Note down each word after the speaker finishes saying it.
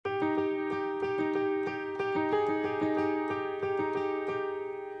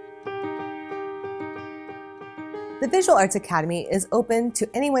The Visual Arts Academy is open to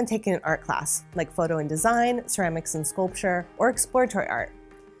anyone taking an art class, like photo and design, ceramics and sculpture, or exploratory art.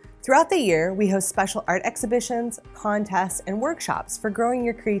 Throughout the year, we host special art exhibitions, contests, and workshops for growing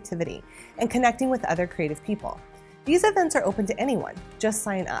your creativity and connecting with other creative people. These events are open to anyone. Just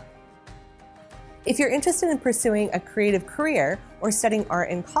sign up. If you're interested in pursuing a creative career or studying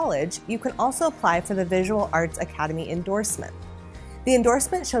art in college, you can also apply for the Visual Arts Academy endorsement. The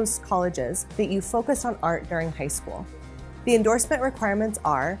endorsement shows colleges that you focused on art during high school. The endorsement requirements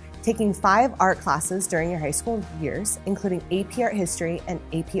are taking 5 art classes during your high school years, including AP Art History and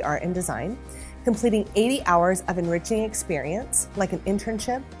AP Art and Design, completing 80 hours of enriching experience, like an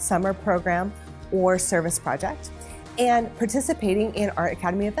internship, summer program, or service project, and participating in Art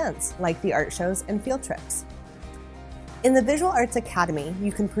Academy events, like the art shows and field trips. In the Visual Arts Academy,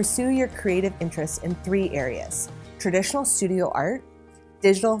 you can pursue your creative interests in 3 areas: traditional studio art,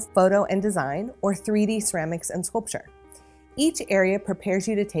 digital photo and design, or 3D ceramics and sculpture. Each area prepares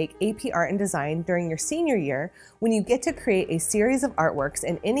you to take AP Art and Design during your senior year, when you get to create a series of artworks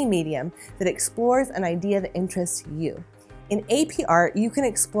in any medium that explores an idea that interests you. In AP Art, you can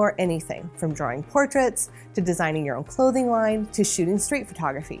explore anything from drawing portraits, to designing your own clothing line, to shooting street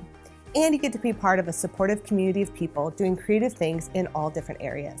photography. And you get to be part of a supportive community of people doing creative things in all different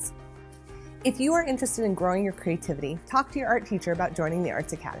areas. If you are interested in growing your creativity, talk to your art teacher about joining the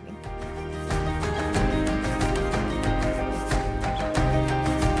Arts Academy.